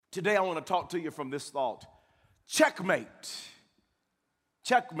Today I want to talk to you from this thought. Checkmate.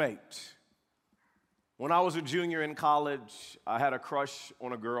 Checkmate. When I was a junior in college, I had a crush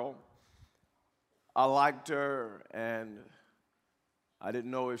on a girl. I liked her, and I didn't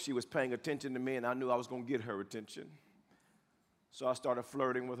know if she was paying attention to me, and I knew I was going to get her attention. So I started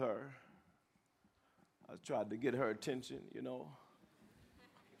flirting with her. I tried to get her attention, you know.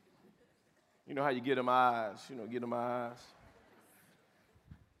 You know how you get them eyes, get them eyes.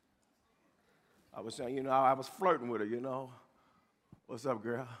 I was saying, I was flirting with her, What's up,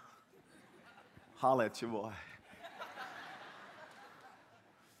 girl? Holla at your boy.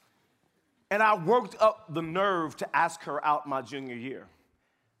 And I worked up the nerve to ask her out my junior year.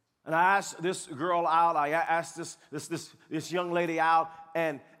 And I asked this girl out, I asked this young lady out,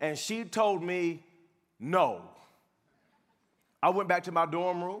 and she told me no. I went back to my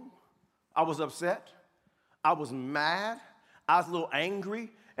dorm room. I was upset. I was mad. I was a little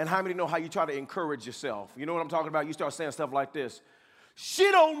angry. And how many know how you try to encourage yourself? You know what I'm talking about? You start saying stuff like this. She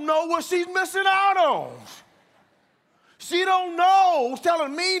don't know what she's missing out on. She don't know,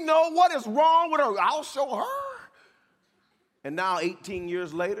 telling me no, what is wrong with her. I'll show her. And now 18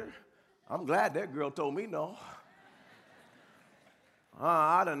 years later, I'm glad that girl told me no.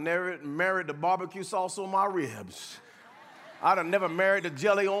 I'd have never married the barbecue sauce on my ribs. I'd have never married the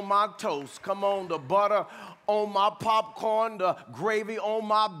jelly on my toast. Come on, the butter on my popcorn, the gravy on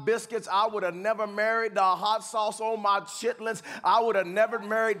my biscuits. I would have never married the hot sauce on my chitlins. I would have never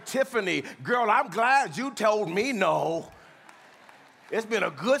married Tiffany. Girl, I'm glad you told me no. It's been a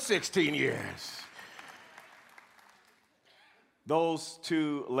good 16 years. Those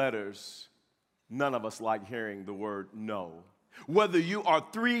two letters, none of us like hearing the word no. Whether you are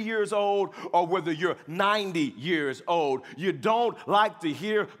 3 years old or whether you're 90 years old, you don't like to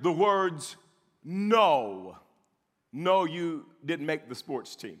hear the words no. No, you didn't make the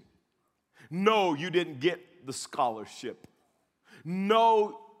sports team. No, you didn't get the scholarship.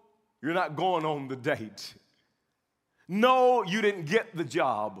 No, you're not going on the date. No, you didn't get the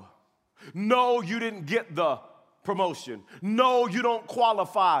job. No, you didn't get the promotion. No, you don't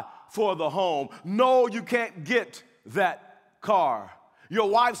qualify for the home. No, you can't get that car.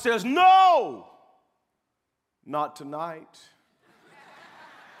 Your wife says, no, not tonight.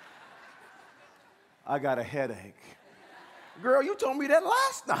 I got a headache. Girl, you told me that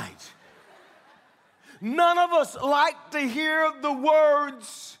last night. None of us like to hear the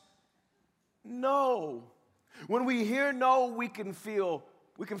words no. When we hear no, we can feel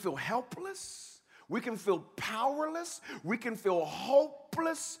helpless. We can feel powerless. We can feel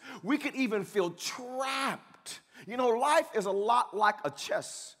hopeless. We can even feel trapped. Life is a lot like a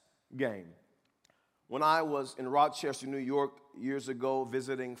chess game. When I was in Rochester, New York, years ago,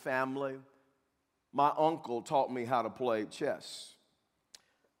 visiting family, my uncle taught me how to play chess.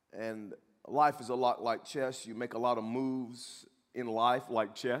 And life is a lot like chess. You make a lot of moves in life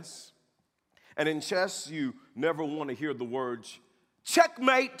like chess. And in chess, you never want to hear the words,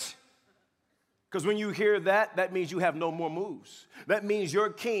 checkmate. Because when you hear that, that means you have no more moves. That means your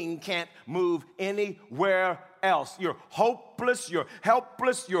king can't move anywhere else. You're hopeless, you're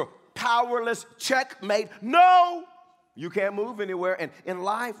helpless, you're powerless. Checkmate. No, you can't move anywhere. And in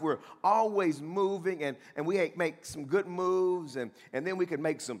life, we're always moving, and we make some good moves, and then we can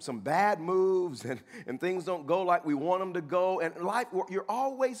make some bad moves, and things don't go like we want them to go. And in life, you're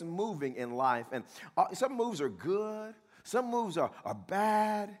always moving in life. And some moves are good, some moves are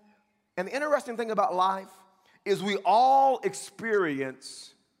bad. And the interesting thing about life is we all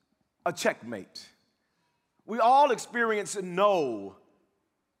experience a checkmate. We all experience a no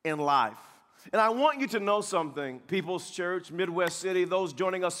in life. And I want you to know something, People's Church, Midwest City, those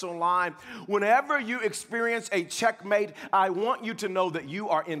joining us online. Whenever you experience a checkmate, I want you to know that you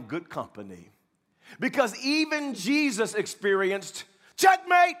are in good company. Because even Jesus experienced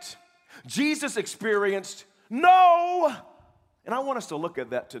checkmate. Jesus experienced no. And I want us to look at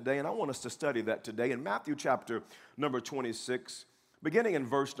that today, and I want us to study that today. In Matthew chapter number 26, beginning in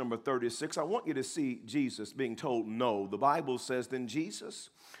verse number 36, I want you to see Jesus being told no. The Bible says, then Jesus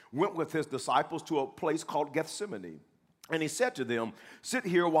went with his disciples to a place called Gethsemane. And he said to them, sit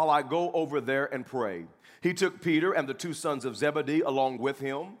here while I go over there and pray. He took Peter and the two sons of Zebedee along with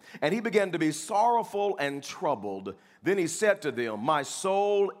him, and he began to be sorrowful and troubled. Then he said to them, my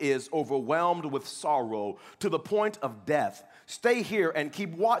soul is overwhelmed with sorrow to the point of death. Stay here and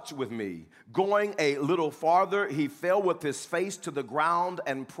keep watch with me. Going a little farther, he fell with his face to the ground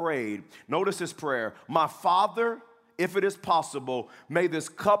and prayed. Notice his prayer. My Father, if it is possible, may this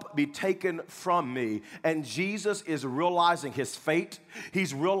cup be taken from me. And Jesus is realizing his fate.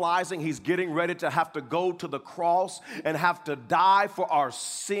 He's realizing he's getting ready to have to go to the cross and have to die for our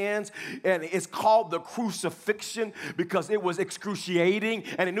sins. And it's called the crucifixion because it was excruciating,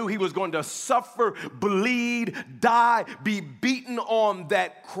 and he knew he was going to suffer, bleed, die, be beaten on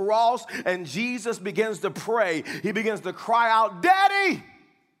that cross. And Jesus begins to pray. He begins to cry out, "Daddy,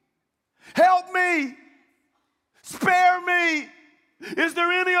 help me. Spare me. Is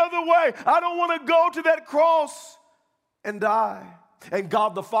there any other way? I don't want to go to that cross and die." And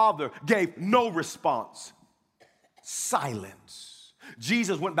God the Father gave no response. Silence.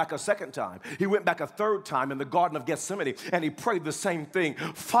 Jesus went back a second time. He went back a third time in the Garden of Gethsemane, and he prayed the same thing.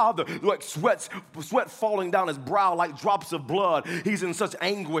 Father, like sweat falling down his brow like drops of blood. He's in such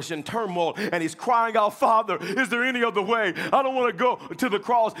anguish and turmoil, and he's crying out, "Father, is there any other way? I don't want to go to the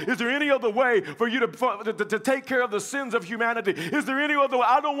cross. Is there any other way for you to take care of the sins of humanity? Is there any other way?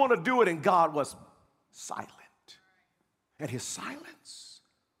 I don't want to do it." And God was silent. And his silence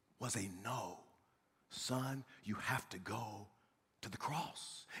was a no. Son, you have to go to the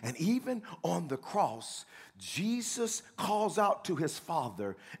cross. And even on the cross, Jesus calls out to his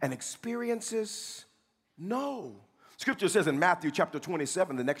Father and experiences no. Scripture says in Matthew chapter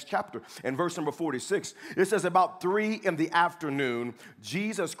 27, the next chapter, in verse number 46, it says, about 3 p.m,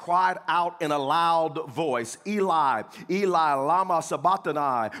 Jesus cried out in a loud voice, "Eli, Eli, lama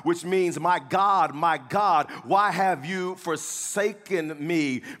sabachthani," which means, my God, why have you forsaken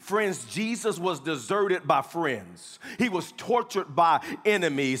me?" Friends, Jesus was deserted by friends. He was tortured by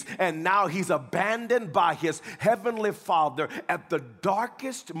enemies, and now he's abandoned by his heavenly Father at the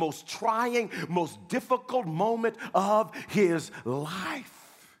darkest, most trying, most difficult moment of his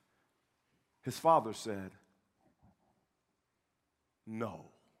life. His Father said,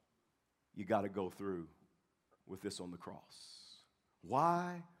 "No, you got to go through with this on the cross."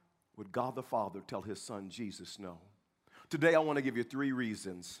 Why would God the Father tell his Son Jesus no? Today I want to give you 3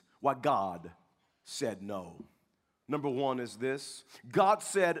 reasons why God said no. Number 1 is this: God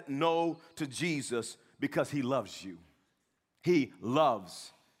said no to Jesus because he loves you. He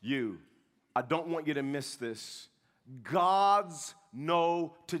loves you. I don't want you to miss this. God's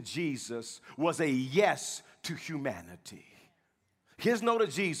no to Jesus was a yes to humanity. His no to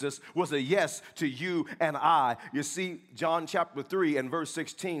Jesus was a yes to you and I. You see, John chapter 3 and verse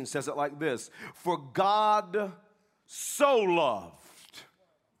 16 says it like this: "For God so loved."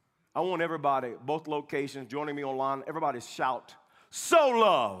 I want everybody, both locations, joining me online, everybody shout, "So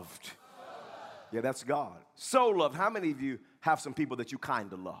loved." So loved. Yeah, that's God. So loved. How many of you have some people that you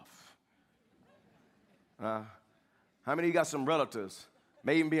kind of love? How many of you got some relatives,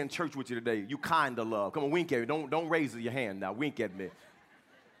 may even be in church with you today, you kind of love? Come on, wink at me. Don't raise your hand now. Wink at me.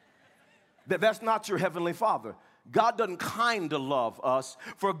 That's not your heavenly Father. God doesn't kind of love us.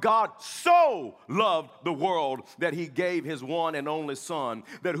 For God so loved the world that he gave his one and only Son,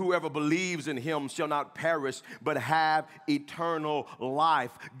 that whoever believes in him shall not perish but have eternal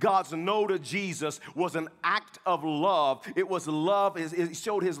life. God's no to Jesus was an act of love. It was love. It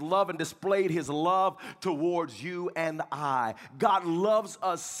showed his love and displayed his love towards you and I. God loves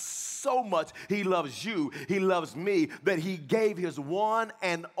us so much. He loves you. He loves me, that he gave his one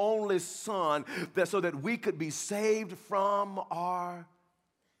and only Son so that we could be saved from our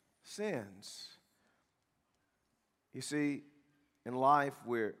sins. You see, in life,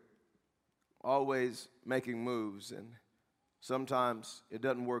 we're always making moves, and sometimes it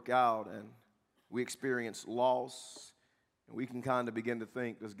doesn't work out, and we experience loss, and we can kind of begin to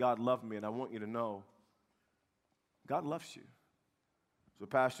think, does God love me? And I want you to know, God loves you. So,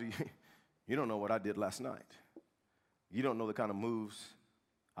 Pastor, you don't know what I did last night. You don't know the kind of moves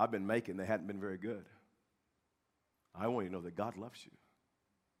I've been making that hadn't been very good. I want you to know that God loves you.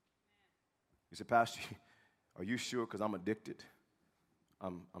 You say, Pastor, are you sure? Because I'm addicted.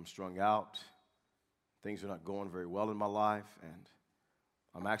 I'm strung out. Things are not going very well in my life. And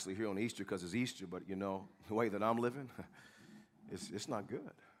I'm actually here on Easter because it's Easter. But, you know, the way that I'm living, it's not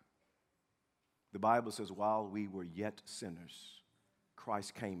good. The Bible says, while we were yet sinners,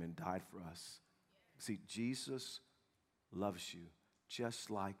 Christ came and died for us. See, Jesus loves you just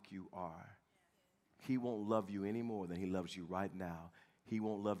like you are. He won't love you any more than he loves you right now. He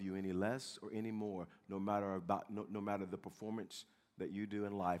won't love you any less or any more, no matter the performance that you do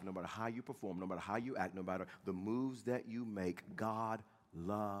in life, no matter how you perform, no matter how you act, no matter the moves that you make. God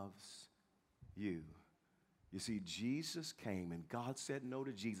loves you. You see, Jesus came, and God said no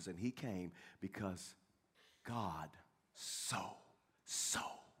to Jesus, and he came because God so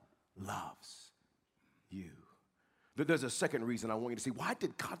loves you. There's a second reason I want you to see. Why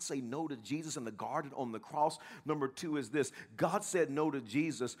did God say no to Jesus in the garden on the cross? Number two is this. God said no to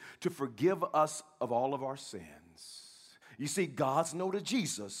Jesus to forgive us of all of our sins. You see, God's no to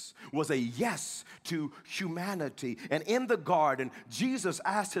Jesus was a yes to humanity. And in the garden, Jesus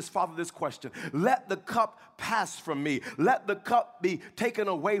asked his Father this question: let the cup pass from me. Let the cup be taken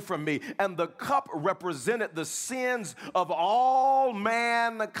away from me. And the cup represented the sins of all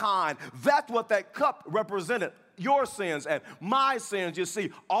mankind. That's what that cup represented. Your sins and my sins. You see,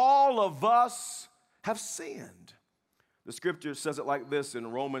 all of us have sinned. The scripture says it like this in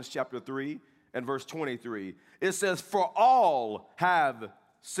Romans chapter 3 and verse 23. It says, for all have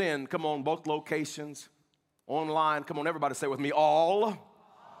sinned. Come on, both locations. Online, come on, everybody say it with me, all.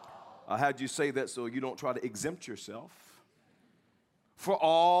 I had you say that so you don't try to exempt yourself. For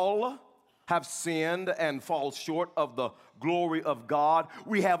all have sinned and fall short of the glory of God.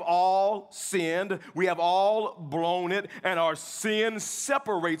 We have all sinned. We have all blown it, and our sin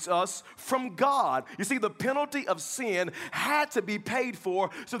separates us from God. You see, the penalty of sin had to be paid for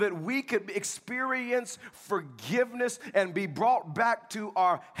so that we could experience forgiveness and be brought back to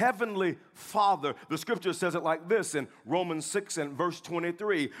our heavenly Father. The scripture says it like this in Romans 6 and verse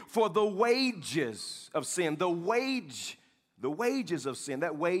 23. For the wages of sin, the wages of sin,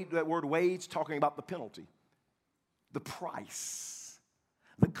 that word wage, talking about the penalty, the price,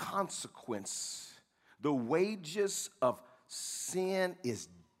 the consequence. The wages of sin is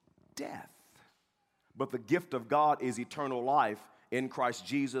death, but the gift of God is eternal life in Christ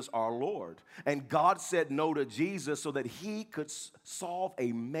Jesus our Lord. And God said no to Jesus so that he could solve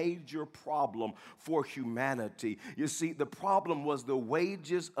a major problem for humanity. You see, the problem was the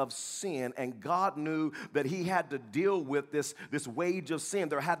wages of sin, and God knew that he had to deal with this wage of sin.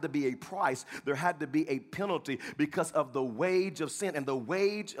 There had to be a price. There had to be a penalty because of the wage of sin, and the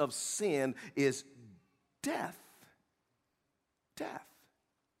wage of sin is death. Death.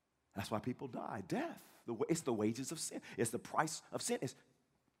 That's why people die. Death. It's the wages of sin. It's the price of sin. It's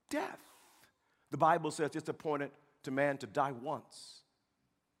death. The Bible says it's appointed to man to die once,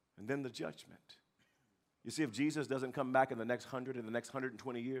 and then the judgment. You see, if Jesus doesn't come back in the next 100, in the next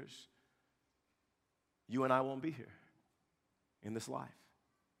 120 years, you and I won't be here in this life.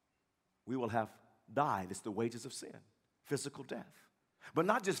 We will have died. It's the wages of sin, physical death. But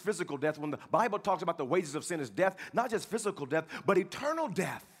not just physical death. When the Bible talks about the wages of sin is death, not just physical death, but eternal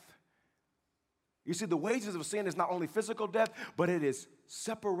death. You see, the wages of sin is not only physical death, but it is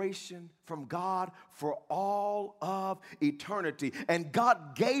separation from God for all of eternity. And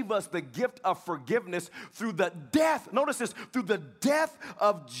God gave us the gift of forgiveness through the death. Notice this, through the death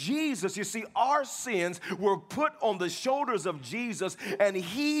of Jesus. You see, our sins were put on the shoulders of Jesus, and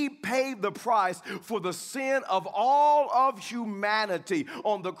he paid the price for the sin of all of humanity.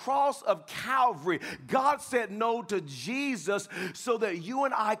 On the cross of Calvary, God said no to Jesus so that you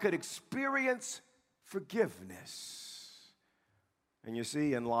and I could experience forgiveness. And you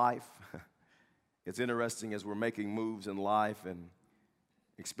see, in life, it's interesting as we're making moves in life, and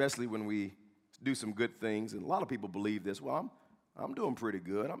especially when we do some good things, and a lot of people believe this, well, I'm doing pretty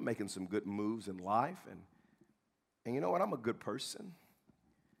good. I'm making some good moves in life, and you know what? I'm a good person.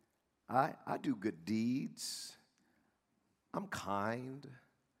 I do good deeds. I'm kind.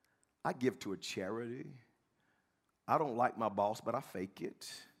 I give to a charity. I don't like my boss, but I fake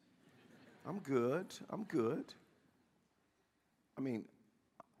it. I'm good. I'm good. I mean,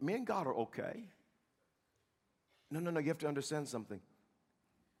 me and God are okay. No, you have to understand something.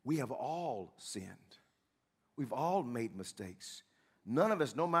 We have all sinned. We've all made mistakes. None of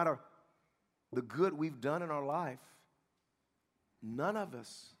us, no matter the good we've done in our life, none of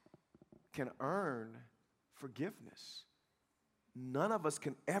us can earn forgiveness. None of us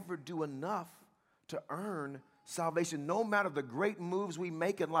can ever do enough to earn salvation. No matter the great moves we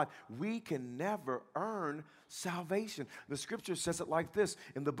make in life, we can never earn salvation. The scripture says it like this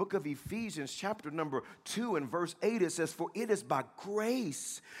in the book of Ephesians, chapter number 2 and verse 8. It says, for it is by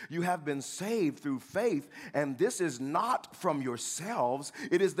grace you have been saved through faith, and this is not from yourselves.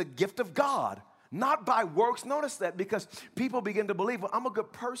 It is the gift of God, not by works. Notice that, because people begin to believe, well, I'm a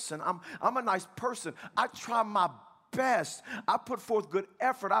good person. I'm a nice person. I try my best. I put forth good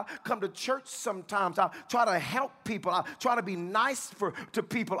effort. I come to church sometimes. I try to help people. I try to be nice to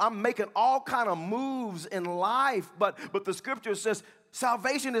people. I'm making all kind of moves in life. But the scripture says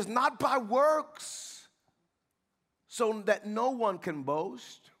salvation is not by works, so that no one can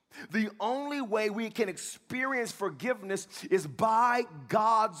boast. The only way we can experience forgiveness is by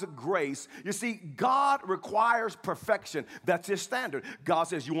God's grace. You see, God requires perfection. That's his standard. God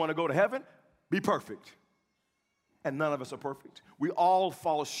says, you want to go to heaven? Be perfect. And none of us are perfect. We all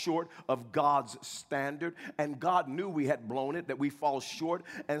fall short of God's standard. And God knew we had blown it, that we fall short.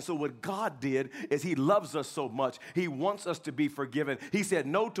 And so what God did is he loves us so much. He wants us to be forgiven. He said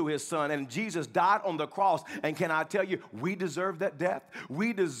no to his son. And Jesus died on the cross. And can I tell you, we deserved that death.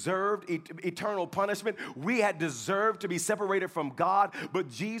 We deserved eternal punishment. We had deserved to be separated from God.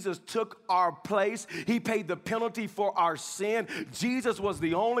 But Jesus took our place. He paid the penalty for our sin. Jesus was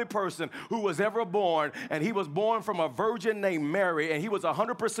the only person who was ever born. And he was born from a virgin named Mary, and he was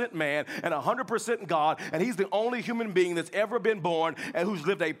 100% man and 100% God, and he's the only human being that's ever been born and who's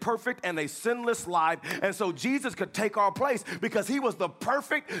lived a perfect and a sinless life. And so Jesus could take our place because he was the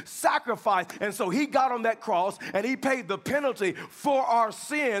perfect sacrifice. And so he got on that cross and he paid the penalty for our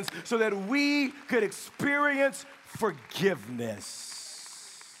sins so that we could experience forgiveness.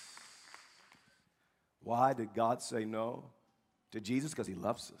 Why did God say no to Jesus? Because he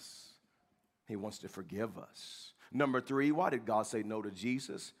loves us. He wants to forgive us. Number 3, why did God say no to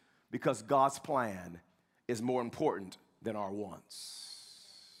Jesus? Because God's plan is more important than our wants.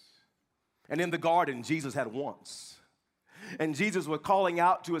 And in the garden, Jesus had wants. And Jesus was calling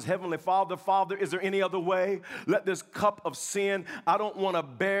out to his heavenly Father, Father, is there any other way? Let this cup of sin, I don't want to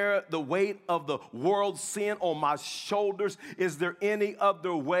bear the weight of the world's sin on my shoulders. Is there any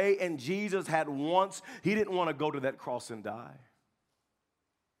other way? And Jesus had wants. He didn't want to go to that cross and die.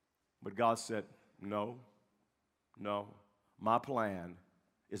 But God said, no, my plan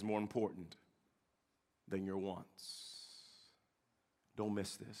is more important than your wants. Don't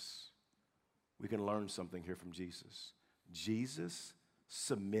miss this. We can learn something here from Jesus. Jesus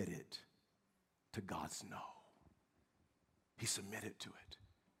submitted to God's no. He submitted to it.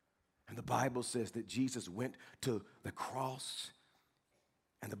 And the Bible says that Jesus went to the cross,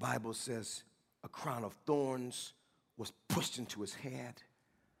 and the Bible says a crown of thorns was pushed into his head,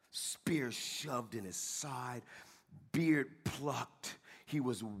 spear shoved in his side, beard plucked. He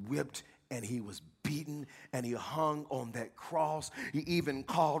was whipped and he was beaten and he hung on that cross. He even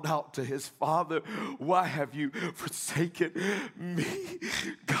called out to his Father, why have you forsaken me?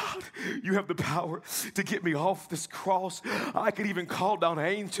 God, you have the power to get me off this cross. I could even call down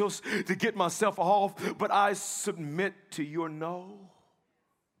angels to get myself off, but I submit to your no.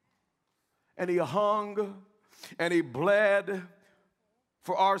 And he hung and he bled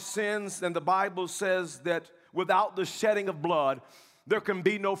for our sins. And the Bible says that without the shedding of blood, there can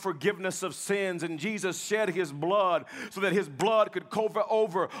be no forgiveness of sins. And Jesus shed his blood so that his blood could cover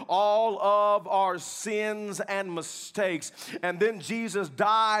over all of our sins and mistakes. And then Jesus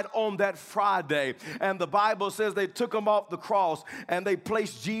died on that Friday. And the Bible says they took him off the cross and they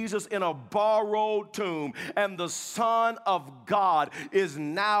placed Jesus in a borrowed tomb. And the Son of God is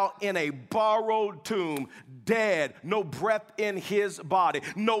now in a borrowed tomb, dead, no breath in his body,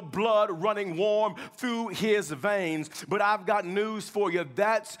 no blood running warm through his veins. But I've got news for you.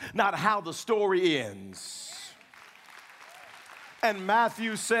 That's not how the story ends. And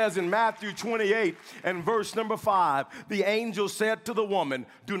Matthew says in Matthew 28 and verse number 5, the angel said to the woman,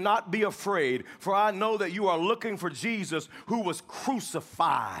 do not be afraid, for I know that you are looking for Jesus who was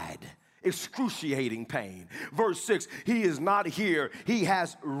crucified. Excruciating pain. Verse 6, he is not here. He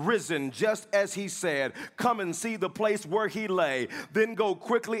has risen just as he said. Come and see the place where he lay. Then go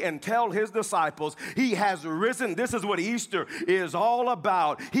quickly and tell his disciples he has risen. This is what Easter is all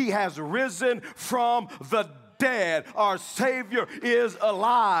about. He has risen from the dead. Our Savior is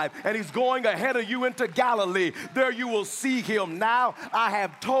alive, and he's going ahead of you into Galilee. There you will see him. Now I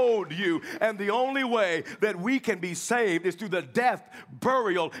have told you, and the only way that we can be saved is through the death,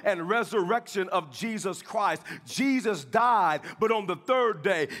 burial, and resurrection of Jesus Christ. Jesus died, but on the third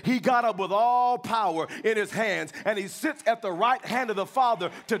day, he got up with all power in his hands, and he sits at the right hand of the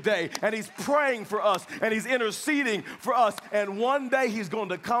Father today, and he's praying for us, and he's interceding for us, and one day he's going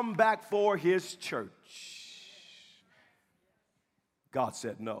to come back for his church. God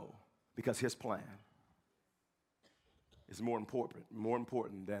said no, because his plan is more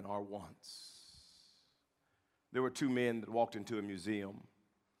important than our wants. There were two men that walked into a museum,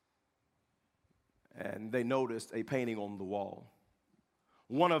 and they noticed a painting on the wall.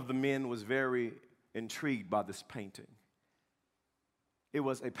 One of the men was very intrigued by this painting. It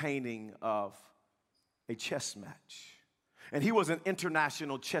was a painting of a chess match, and he was an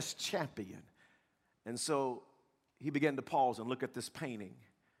international chess champion. And so he began to pause and look at this painting,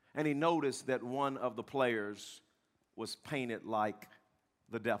 and he noticed that one of the players was painted like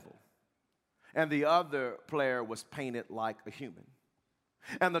the devil, and the other player was painted like a human.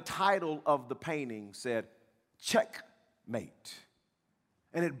 And the title of the painting said, Checkmate.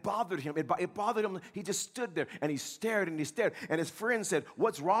 And it bothered him. It bothered him. He just stood there and he stared and he stared. And his friend said,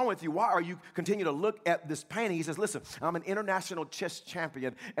 what's wrong with you? Why are you continuing to look at this painting? He says, listen, I'm an international chess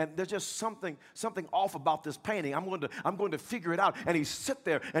champion and there's just something off about this painting. I'm going to figure it out. And he sat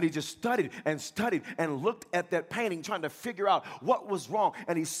there and he just studied and looked at that painting trying to figure out what was wrong.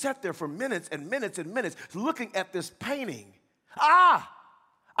 And he sat there for minutes and minutes and minutes looking at this painting.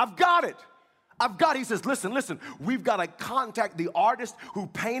 I've got it. He says, listen, we've got to contact the artist who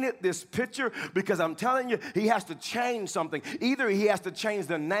painted this picture because I'm telling you, he has to change something. Either he has to change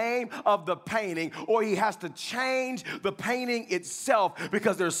the name of the painting or he has to change the painting itself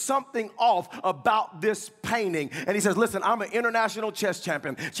because there's something off about this painting. And he says, listen, I'm an international chess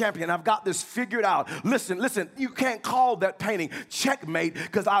champion. I've got this figured out. Listen, you can't call that painting Checkmate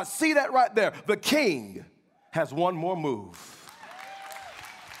because I see that right there. The king has one more move.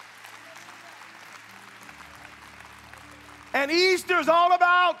 And Easter's all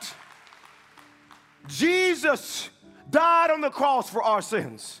about Jesus died on the cross for our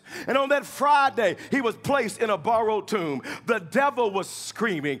sins. And on that Friday, he was placed in a borrowed tomb. The devil was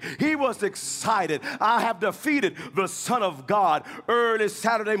screaming. He was excited. I have defeated the Son of God. Early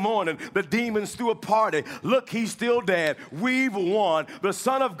Saturday morning, the demons threw a party. Look, he's still dead. We've won. The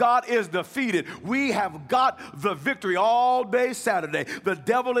Son of God is defeated. We have got the victory all day Saturday. The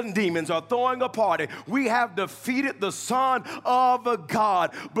devil and demons are throwing a party. We have defeated the Son of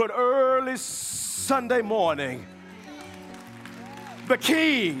God. But early Sunday morning, the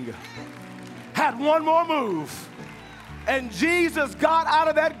king had one more move. And Jesus got out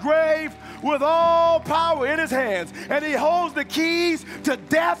of that grave with all power in his hands. And he holds the keys to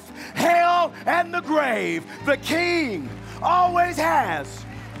death, hell, and the grave. The king always has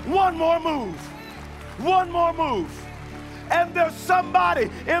one more move. One more move. And there's somebody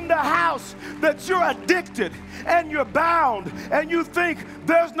in the house that you're addicted and you're bound and you think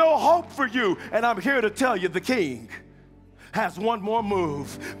there's no hope for you. And I'm here to tell you the king has one more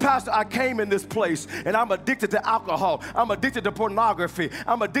move. Pastor, I came in this place and I'm addicted to alcohol. I'm addicted to pornography.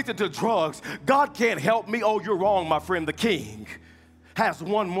 I'm addicted to drugs. God can't help me. Oh, you're wrong, my friend. The king has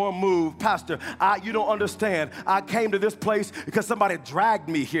one more move. Pastor, you don't understand. I came to this place because somebody dragged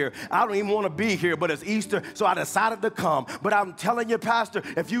me here. I don't even want to be here, but it's Easter, so I decided to come. But I'm telling you, Pastor,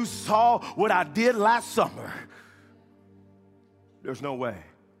 if you saw what I did last summer, there's no way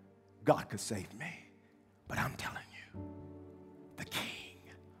God could save me. But I'm telling you, the king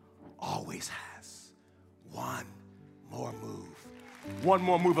always has one more move. One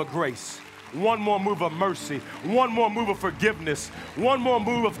more move of grace. One more move of mercy. One more move of forgiveness. One more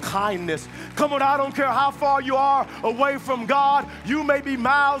move of kindness. Come on, I don't care how far you are away from God. You may be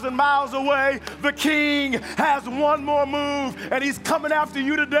miles and miles away. The king has one more move, and he's coming after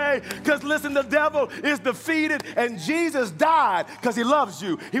you today. Because listen, the devil is defeated, and Jesus died because he loves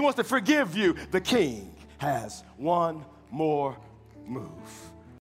you. He wants to forgive you. The king has one more move.